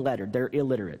is unlettered. They're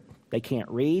illiterate. They can't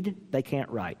read. They can't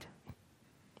write.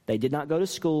 They did not go to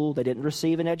school. They didn't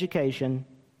receive an education.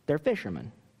 They're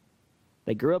fishermen.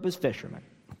 They grew up as fishermen.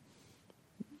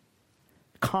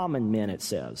 Common men, it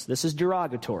says. This is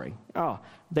derogatory. Oh,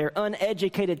 they're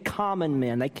uneducated common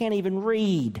men. They can't even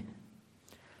read.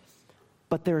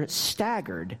 But they're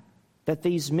staggered that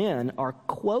these men are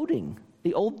quoting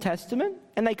the Old Testament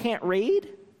and they can't read?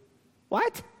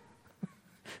 What?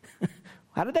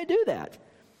 How did they do that?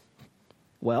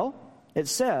 Well, it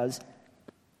says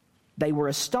they were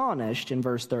astonished in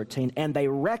verse 13 and they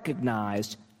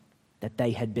recognized that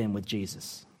they had been with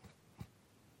Jesus.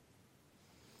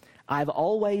 I've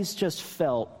always just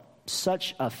felt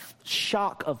such a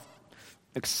shock of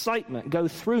excitement go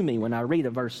through me when I read a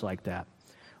verse like that,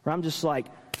 where I'm just like,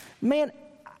 man,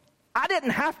 I didn't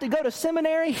have to go to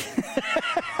seminary.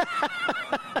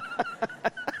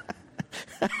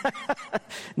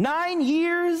 9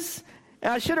 years,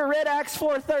 and I should have read Acts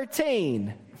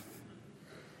 4:13.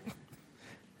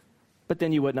 But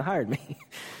then you wouldn't have hired me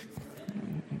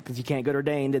because you can't get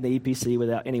ordained in the EPC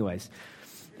without, anyways.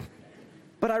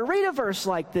 But I read a verse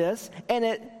like this, and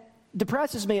it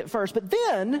depresses me at first. But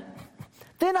then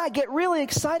I get really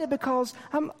excited because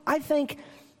I think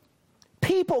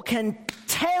people can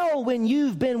tell when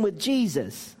you've been with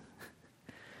Jesus.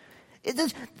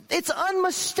 It's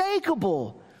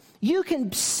unmistakable. You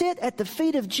can sit at the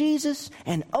feet of Jesus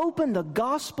and open the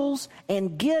Gospels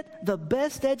and get the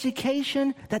best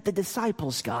education that the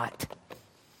disciples got.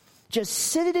 Just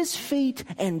sit at his feet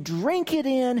and drink it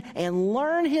in and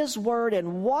learn his word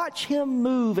and watch him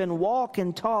move and walk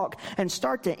and talk and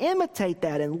start to imitate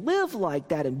that and live like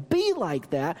that and be like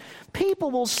that. People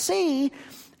will see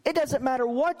it doesn't matter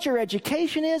what your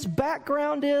education is,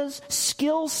 background is,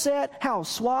 skill set, how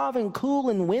suave and cool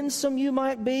and winsome you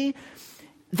might be.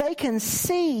 They can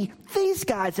see these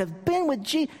guys have been with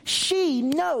Jesus. She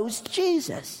knows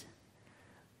Jesus.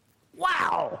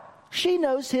 Wow. She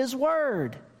knows his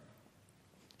word.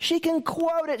 She can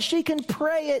quote it. She can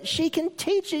pray it. She can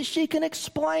teach it. She can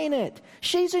explain it.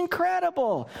 She's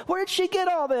incredible. Where did she get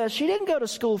all this? She didn't go to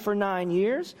school for 9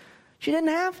 years. She didn't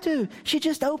have to. She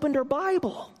just opened her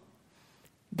Bible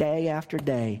day after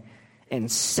day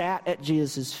and sat at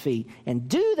Jesus' feet. And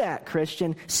do that,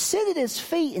 Christian. Sit at his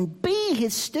feet and be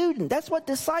his student. That's what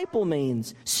disciple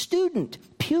means. Student,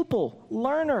 pupil,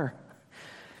 learner.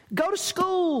 Go to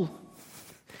school.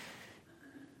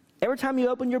 Every time you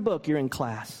open your book, you're in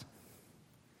class.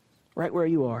 Right where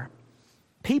you are.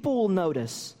 People will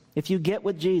notice if you get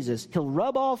with Jesus, he'll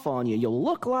rub off on you. You'll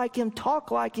look like him,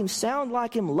 talk like him, sound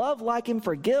like him, love like him,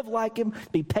 forgive like him,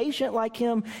 be patient like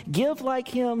him, give like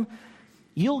him.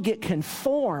 You'll get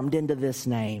conformed into this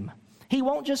name. He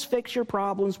won't just fix your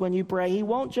problems when you pray. He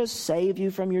won't just save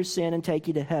you from your sin and take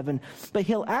you to heaven. But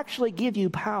he'll actually give you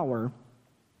power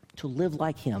to live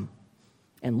like him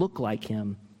and look like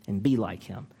him and be like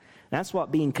him. That's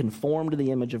what being conformed to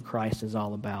the image of Christ is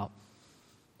all about.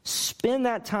 Spend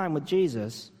that time with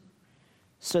Jesus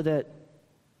so that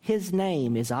his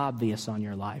name is obvious on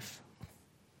your life.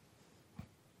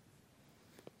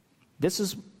 This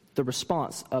is the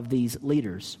response of these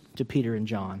leaders to Peter and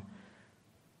John.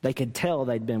 They could tell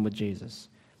they'd been with Jesus.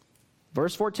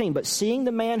 Verse 14, but seeing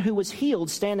the man who was healed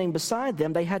standing beside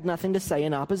them, they had nothing to say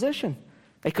in opposition.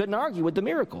 They couldn't argue with the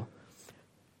miracle.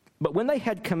 But when they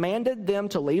had commanded them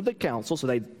to leave the council, so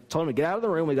they told them to get out of the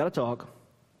room, we got to talk,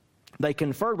 they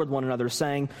conferred with one another,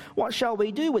 saying, what shall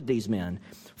we do with these men?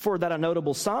 For that a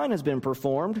notable sign has been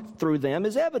performed through them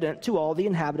is evident to all the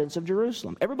inhabitants of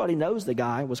Jerusalem. Everybody knows the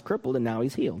guy was crippled and now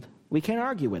he's healed. We can't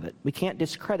argue with it. We can't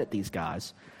discredit these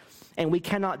guys. And we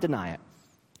cannot deny it.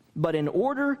 But in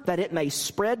order that it may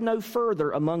spread no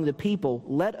further among the people,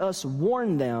 let us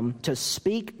warn them to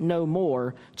speak no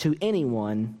more to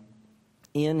anyone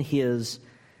in his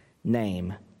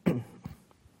name.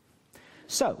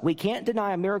 So, we can't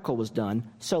deny a miracle was done,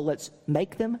 so let's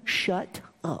make them shut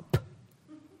up.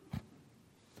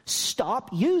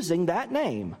 Stop using that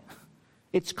name.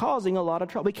 It's causing a lot of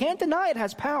trouble. We can't deny it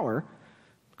has power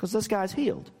because this guy's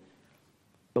healed.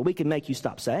 But we can make you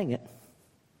stop saying it.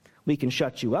 We can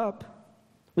shut you up.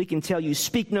 We can tell you,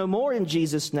 speak no more in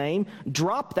Jesus' name.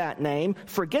 Drop that name.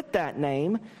 Forget that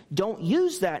name. Don't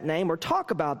use that name or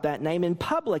talk about that name in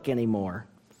public anymore.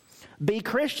 Be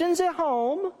Christians at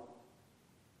home,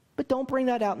 but don't bring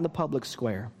that out in the public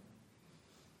square.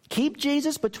 Keep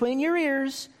Jesus between your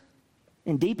ears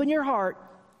and deep in your heart,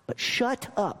 but shut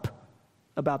up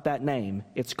about that name.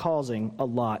 It's causing a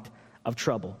lot of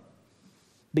trouble.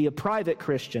 Be a private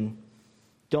Christian.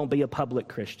 Don't be a public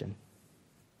Christian.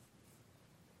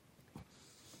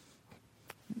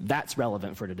 That's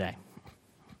relevant for today.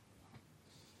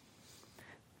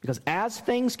 Because as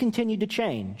things continue to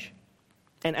change,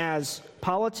 and as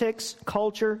politics,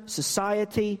 culture,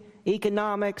 society,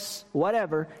 economics,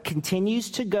 whatever,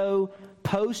 continues to go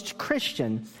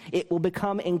post-Christian, it will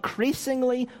become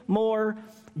increasingly more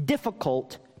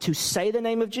difficult to say the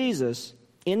name of Jesus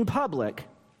in public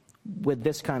with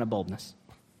this kind of boldness.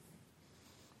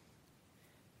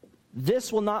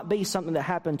 This will not be something that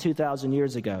happened 2,000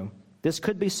 years ago. This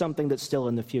could be something that's still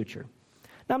in the future.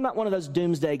 Now, I'm not one of those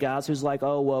doomsday guys who's like,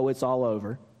 oh, whoa, it's all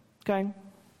over. Okay?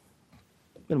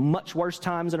 Been much worse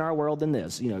times in our world than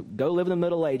this. You know, go live in the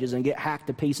Middle Ages and get hacked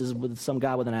to pieces with some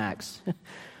guy with an axe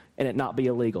and it not be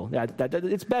illegal.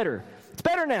 It's better. It's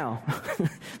better now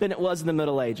than it was in the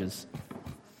Middle Ages.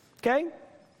 Okay?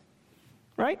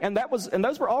 Right? And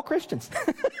those were all Christians.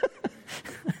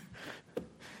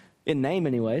 In name,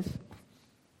 anyways.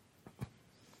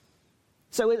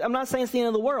 So I'm not saying it's the end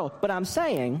of the world, but I'm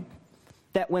saying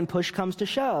that when push comes to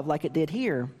shove, like it did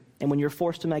here, and when you're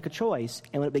forced to make a choice,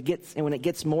 and when it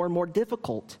gets more and more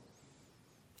difficult,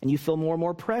 and you feel more and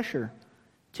more pressure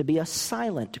to be a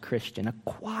silent Christian, a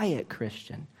quiet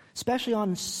Christian, especially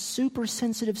on super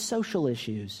sensitive social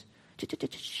issues,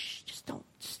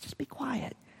 just be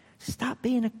quiet. Stop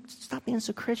being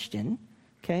so Christian,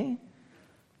 okay?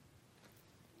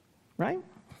 Right?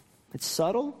 It's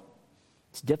subtle.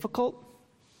 It's difficult.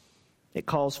 It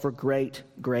calls for great,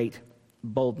 great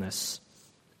boldness.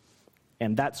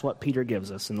 And that's what Peter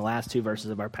gives us in the last two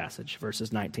verses of our passage,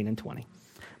 verses 19 and 20.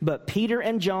 But Peter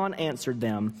and John answered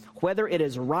them, whether it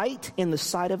is right in the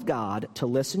sight of God to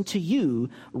listen to you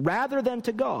rather than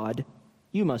to God,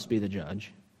 you must be the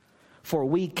judge. For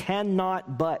we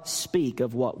cannot but speak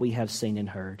of what we have seen and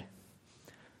heard.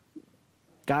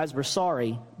 Guys, we're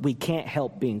sorry. We can't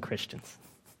help being Christians.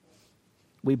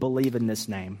 We believe in this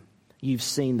name. You've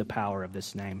seen the power of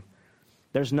this name.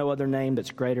 There's no other name that's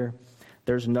greater.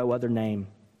 There's no other name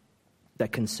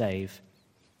that can save.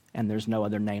 And there's no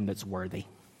other name that's worthy.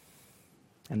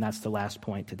 And that's the last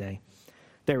point today.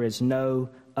 There is no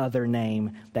other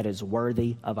name that is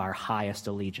worthy of our highest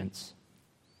allegiance.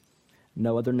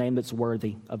 No other name that's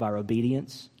worthy of our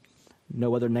obedience.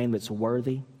 No other name that's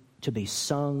worthy to be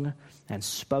sung and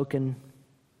spoken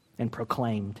and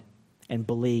proclaimed and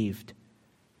believed.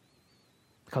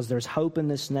 Because there's hope in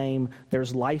this name,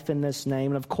 there's life in this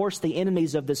name, and of course the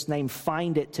enemies of this name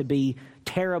find it to be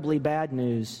terribly bad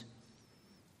news.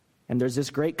 And there's this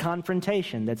great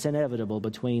confrontation that's inevitable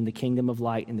between the kingdom of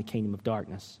light and the kingdom of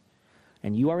darkness.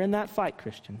 And you are in that fight,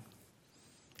 Christian.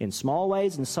 In small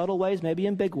ways, in subtle ways, maybe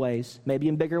in big ways, maybe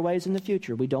in bigger ways in the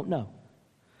future, we don't know.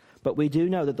 But we do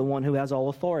know that the one who has all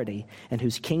authority and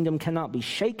whose kingdom cannot be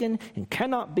shaken and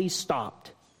cannot be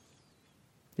stopped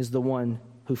is the one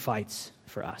who fights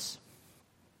for us.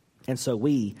 And so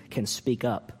we can speak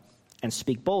up and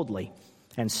speak boldly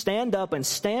and stand up and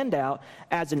stand out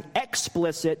as an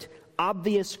explicit,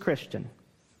 obvious Christian.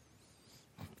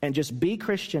 And just be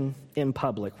Christian in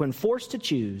public. When forced to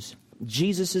choose,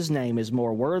 Jesus' name is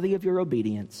more worthy of your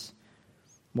obedience,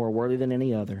 more worthy than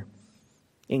any other,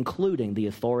 including the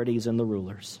authorities and the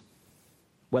rulers.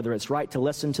 Whether it's right to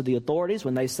listen to the authorities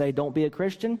when they say don't be a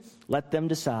Christian, let them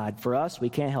decide. For us, we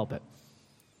can't help it.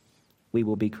 we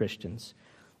will be Christians.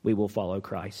 We will follow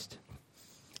Christ.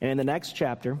 And in the next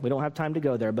chapter, we don't have time to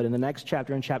go there, but in the next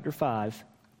chapter, in chapter 5,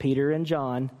 Peter and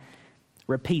John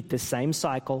repeat the same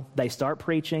cycle. They start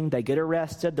preaching. They get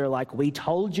arrested. They're like, we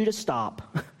told you to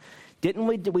stop. Didn't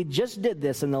we? We just did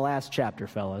this in the last chapter,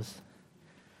 fellas.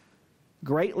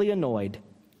 Greatly annoyed.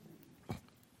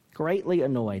 Greatly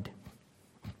annoyed.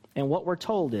 And what we're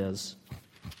told is,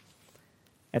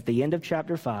 at the end of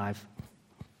chapter 5,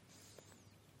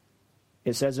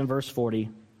 it says in verse 40,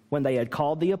 when they had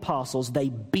called the apostles, they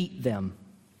beat them.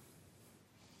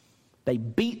 They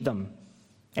beat them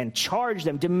and charged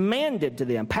them, demanded to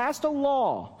them, passed a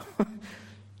law.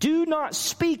 Do not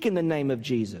speak in the name of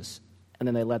Jesus. And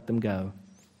then they let them go.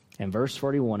 And verse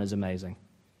 41 is amazing.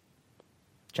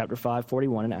 Chapter 5,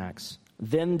 41 in Acts.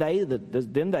 Then they,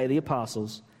 the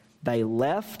apostles, they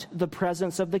left the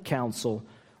presence of the council,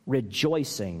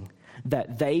 rejoicing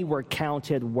that they were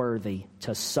counted worthy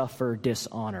to suffer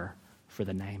dishonor for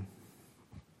the name.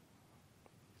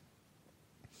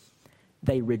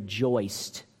 They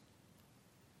rejoiced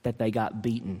that they got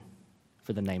beaten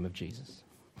for the name of Jesus.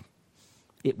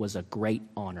 It was a great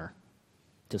honor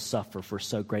to suffer for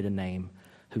so great a name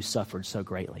who suffered so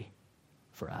greatly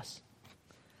for us.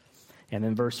 And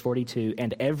then verse 42,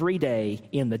 and every day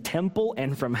in the temple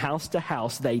and from house to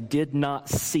house, they did not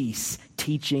cease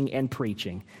teaching and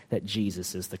preaching that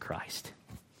Jesus is the Christ.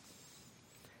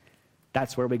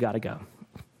 That's where we got to go.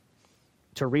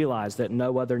 To realize that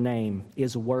no other name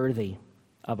is worthy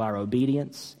of our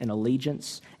obedience and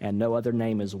allegiance, and no other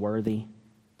name is worthy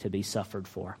to be suffered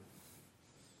for,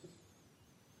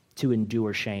 to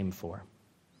endure shame for.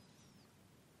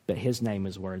 But his name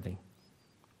is worthy.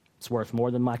 It's worth more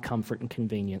than my comfort and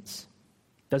convenience.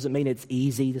 Doesn't mean it's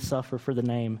easy to suffer for the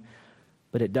name,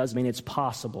 but it does mean it's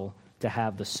possible to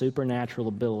have the supernatural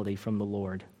ability from the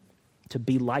Lord to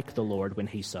be like the Lord when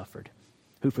he suffered,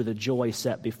 who for the joy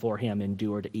set before him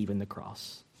endured even the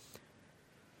cross.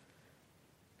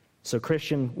 So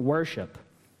Christian, worship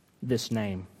this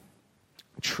name.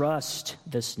 Trust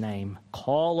this name.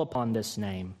 Call upon this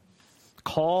name.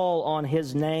 Call on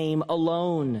his name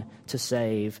alone to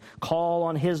save. Call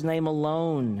on his name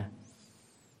alone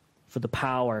for the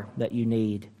power that you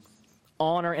need.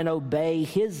 Honor and obey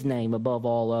his name above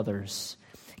all others.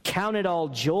 Count it all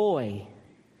joy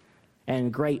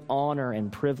and great honor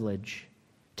and privilege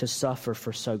to suffer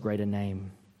for so great a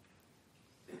name.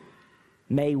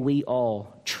 May we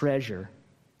all treasure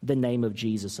the name of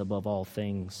Jesus above all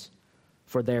things,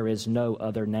 for there is no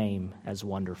other name as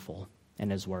wonderful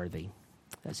and as worthy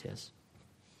as his.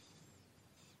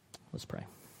 Let's pray.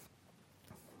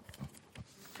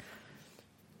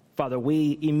 Father,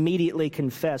 we immediately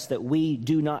confess that we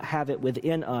do not have it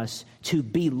within us to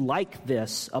be like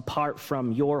this apart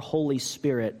from your Holy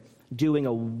Spirit doing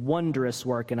a wondrous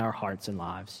work in our hearts and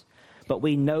lives. But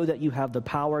we know that you have the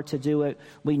power to do it.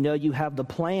 We know you have the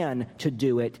plan to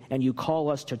do it. And you call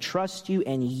us to trust you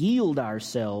and yield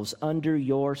ourselves under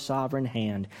your sovereign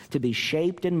hand to be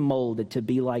shaped and molded to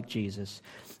be like Jesus.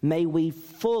 May we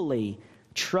fully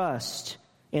trust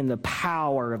in the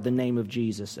power of the name of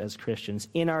Jesus as Christians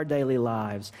in our daily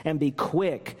lives and be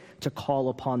quick to call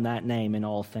upon that name in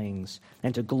all things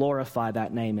and to glorify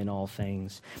that name in all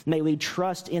things. May we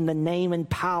trust in the name and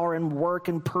power and work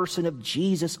and person of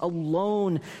Jesus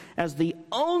alone as the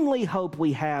only hope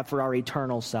we have for our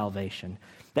eternal salvation,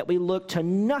 that we look to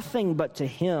nothing but to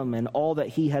him and all that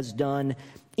he has done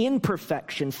in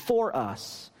perfection for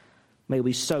us. May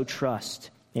we so trust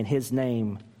in his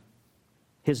name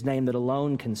that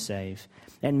alone can save.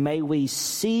 And may we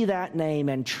see that name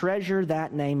and treasure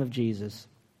that name of Jesus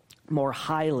more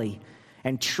highly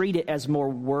and treat it as more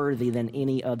worthy than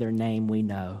any other name we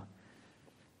know,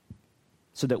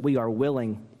 so that we are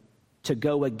willing to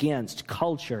go against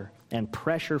culture and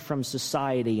pressure from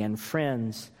society and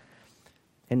friends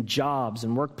and jobs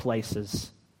and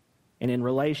workplaces and in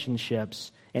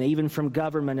relationships and even from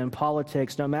government and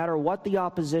politics. No matter what the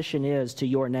opposition is to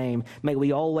your name, may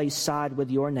we always side with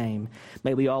your name.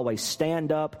 May we always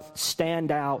stand up,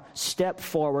 stand out, step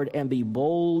forward, and be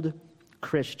bold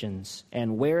Christians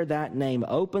and wear that name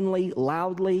openly,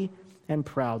 loudly, and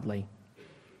proudly.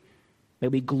 May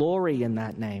we glory in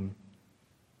that name.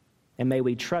 And may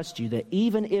we trust you that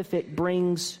even if it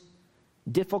brings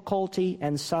difficulty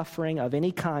and suffering of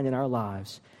any kind in our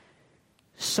lives,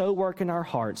 so work in our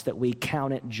hearts that we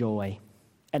count it joy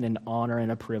and an honor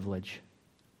and a privilege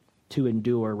to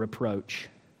endure reproach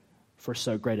for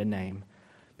so great a name,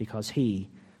 because he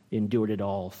endured it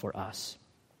all for us.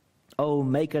 Oh,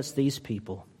 make us these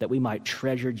people that we might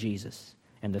treasure Jesus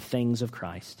and the things of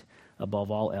Christ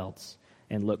above all else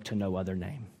and look to no other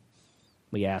name.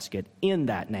 We ask it in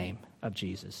that name of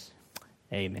Jesus.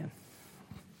 Amen.